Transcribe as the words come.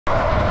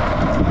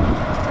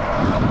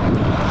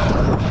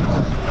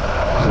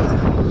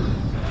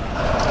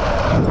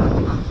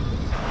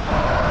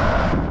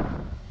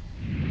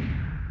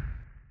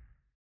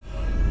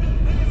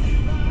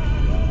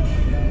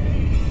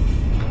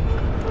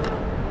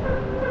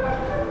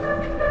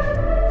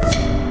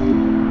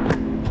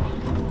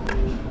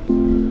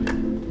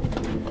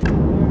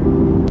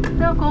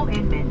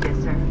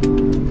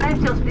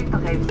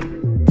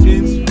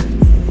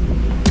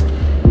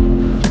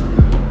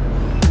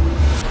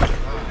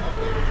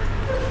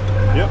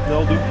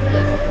That'll do.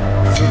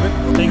 Perfect.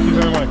 Thank you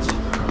very much.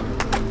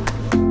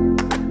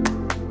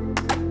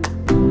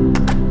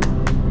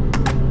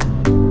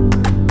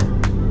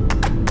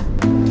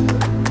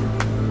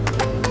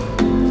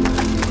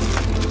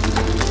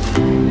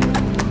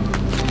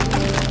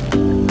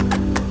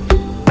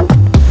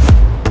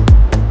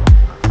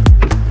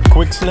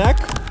 Quick snack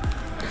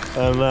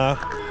and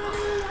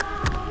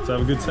let's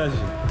have a good session.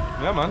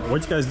 Yeah, man.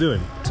 What you guys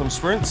doing? Some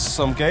sprints,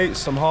 some gates,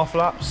 some half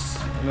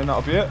laps, and then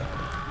that'll be it.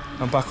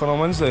 I'm back on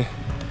Wednesday.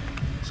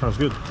 Sounds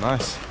good.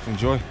 Nice.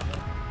 Enjoy.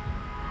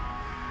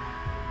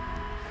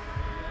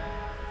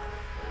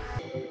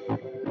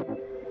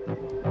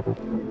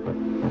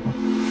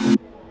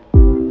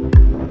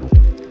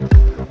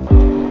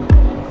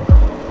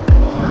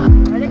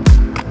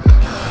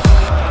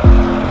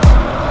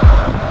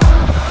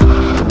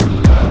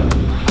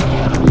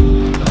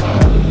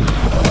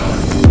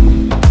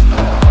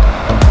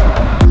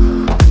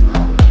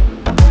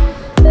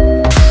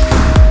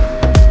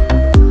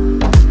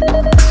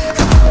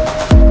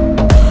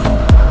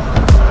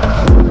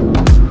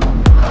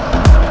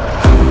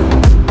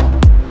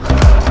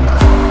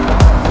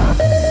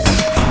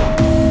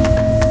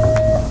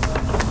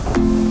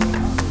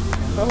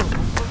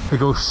 It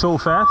goes so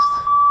fast.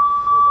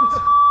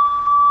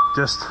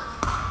 Just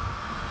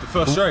The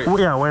first straight.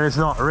 yeah, when it's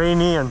not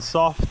rainy and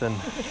soft and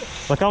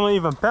like I'm not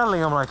even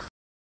pedaling. I'm like,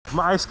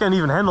 my eyes can't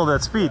even handle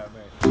that speed.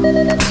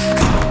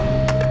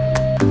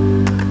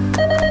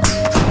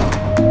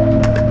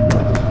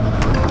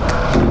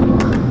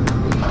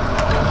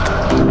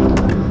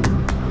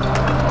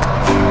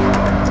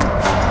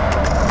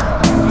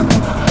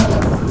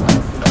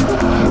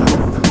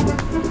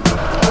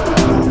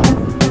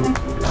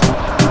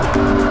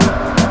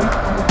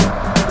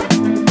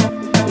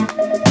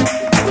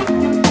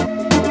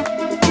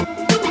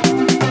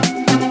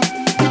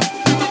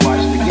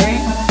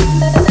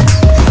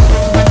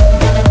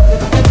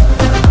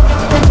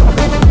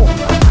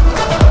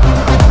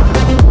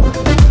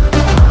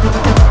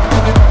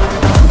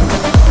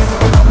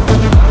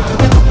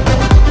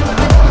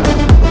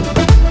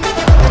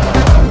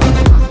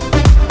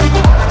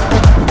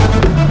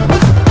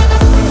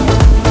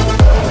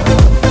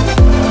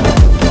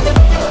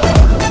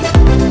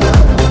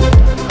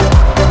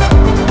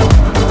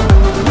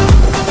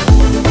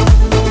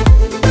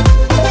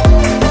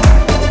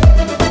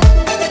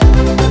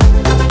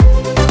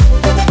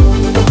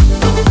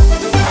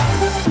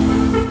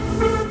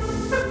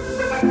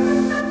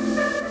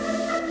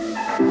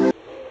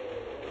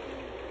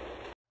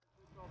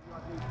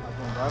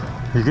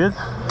 You good?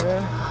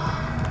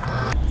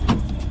 Yeah.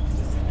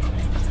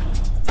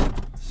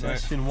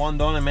 Session 1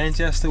 done in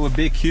Manchester with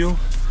Big Q.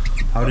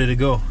 How did it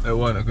go? It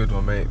weren't a good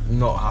one, mate.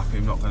 Not happy,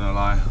 I'm not gonna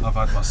lie. I've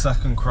had my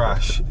second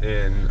crash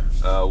in,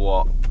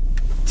 what,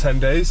 10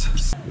 days?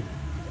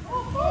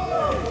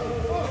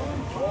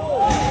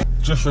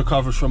 Just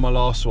recovered from my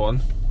last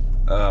one,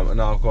 and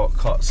now I've got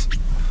cuts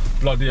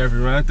bloody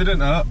everywhere.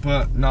 Didn't hurt,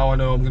 but now I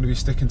know I'm going to be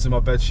sticking to my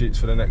bed sheets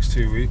for the next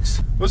 2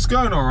 weeks. It's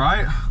going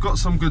alright, got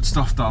some good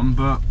stuff done,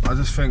 but I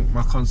just think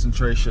my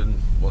concentration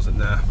wasn't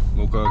there.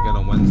 We'll go again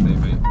on Wednesday,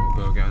 mate.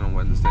 We'll go again on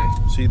Wednesday.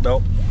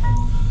 Seatbelt.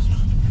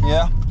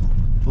 Yeah.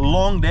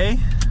 Long day.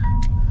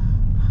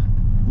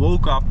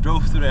 Woke up,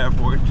 drove to the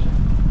airport,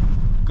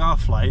 got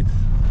a flight,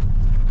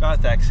 got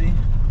a taxi,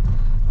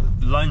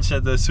 lunch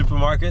at the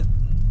supermarket,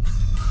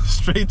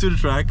 straight to the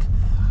track.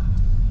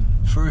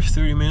 First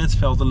 30 minutes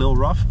felt a little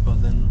rough,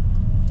 but then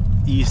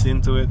eased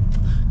into it.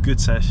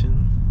 Good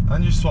session.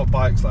 And you swap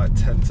bikes like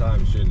 10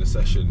 times during the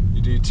session.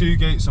 You do 2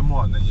 gates on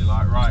one, then you're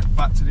like, right,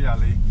 back to the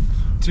alley,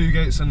 2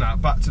 gates on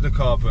that, back to the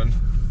carbon,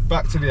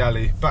 back to the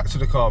alley, back to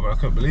the carbon. I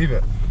couldn't believe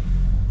it.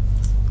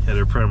 Yeah,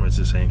 they're pretty much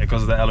the same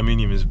because the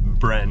aluminium is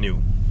brand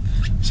new,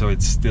 so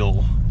it's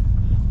still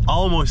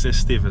almost as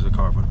stiff as a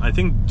carbon. I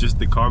think just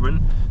the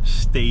carbon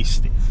stays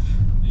stiff.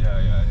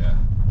 Yeah.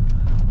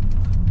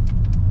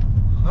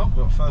 No,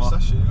 but first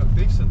session, you look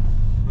decent.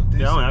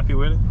 Yeah, I'm happy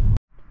with it.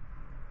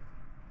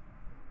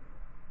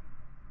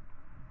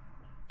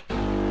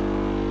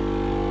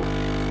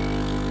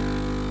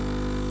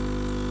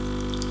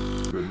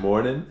 Good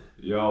morning.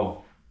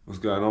 Yo, what's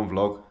going on,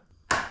 vlog?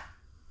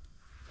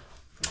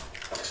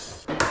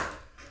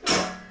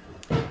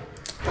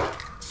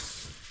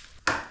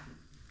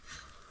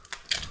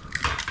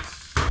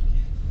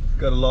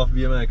 Gotta love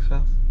BMX, huh?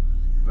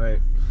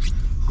 Mate,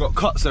 got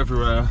cuts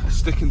everywhere,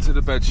 sticking to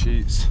the bed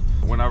sheets.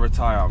 When I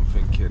retire, I'm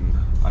thinking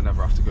I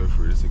never have to go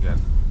through this again.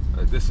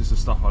 This is the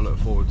stuff I look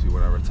forward to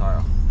when I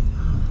retire.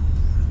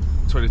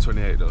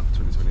 2028 though,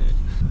 2028.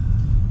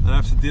 And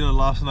after dinner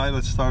last night, I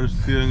started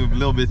feeling a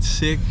little bit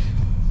sick.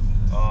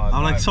 Oh,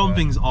 I'm like,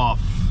 something's off.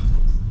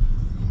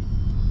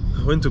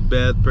 I went to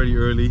bed pretty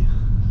early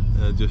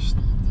and I just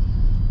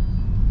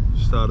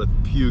started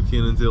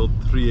puking until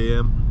 3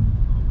 AM.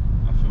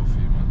 I feel for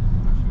you, man.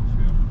 I feel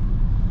for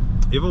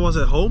you. If I was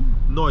at home,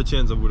 no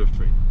chance I would have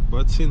trained.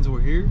 But since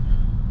we're here,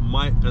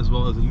 might as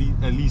well as at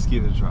least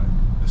give it a try.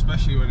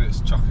 Especially when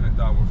it's chucking it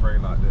down with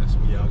rain like this,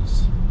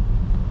 because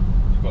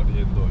you've got the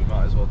indoor, you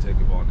might as well take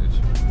advantage.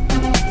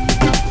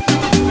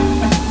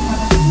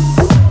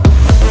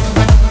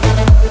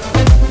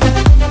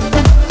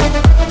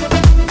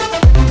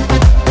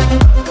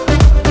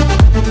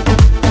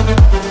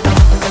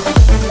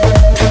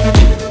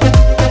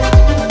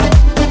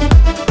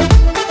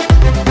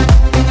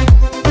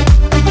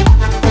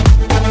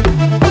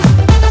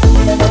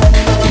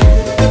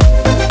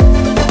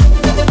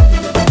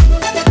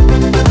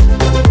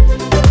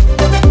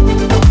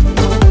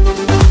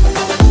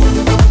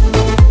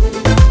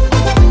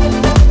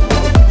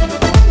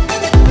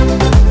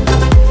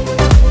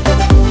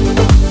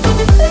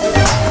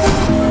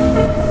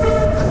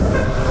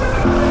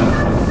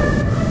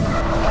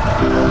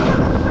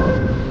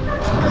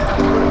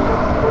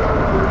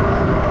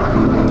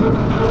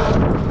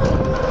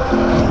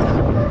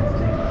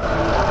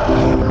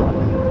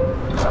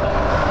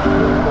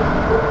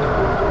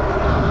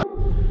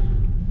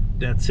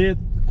 that's it.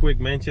 Quick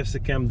Manchester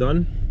camp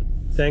done.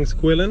 Thanks,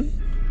 Quillen,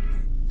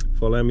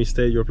 for letting me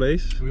stay at your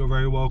place. You're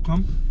very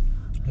welcome.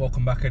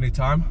 Welcome back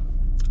anytime.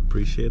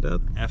 Appreciate that.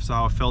 After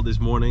how I felt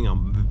this morning,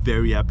 I'm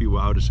very happy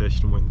with how the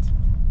session went.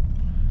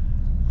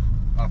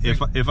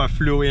 If I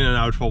flew in and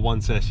out for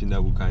one session,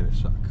 that would kind of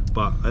suck.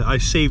 But I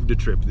saved the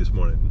trip this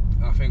morning.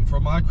 I think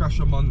from my crash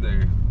on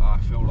Monday, I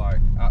feel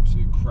like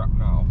absolute crap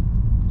now.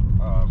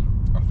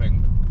 I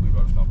think we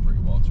both done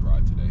pretty well to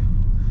ride today.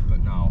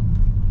 But now,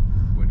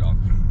 we're done.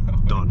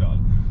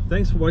 Done.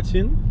 Thanks for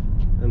watching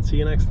and see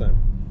you next time.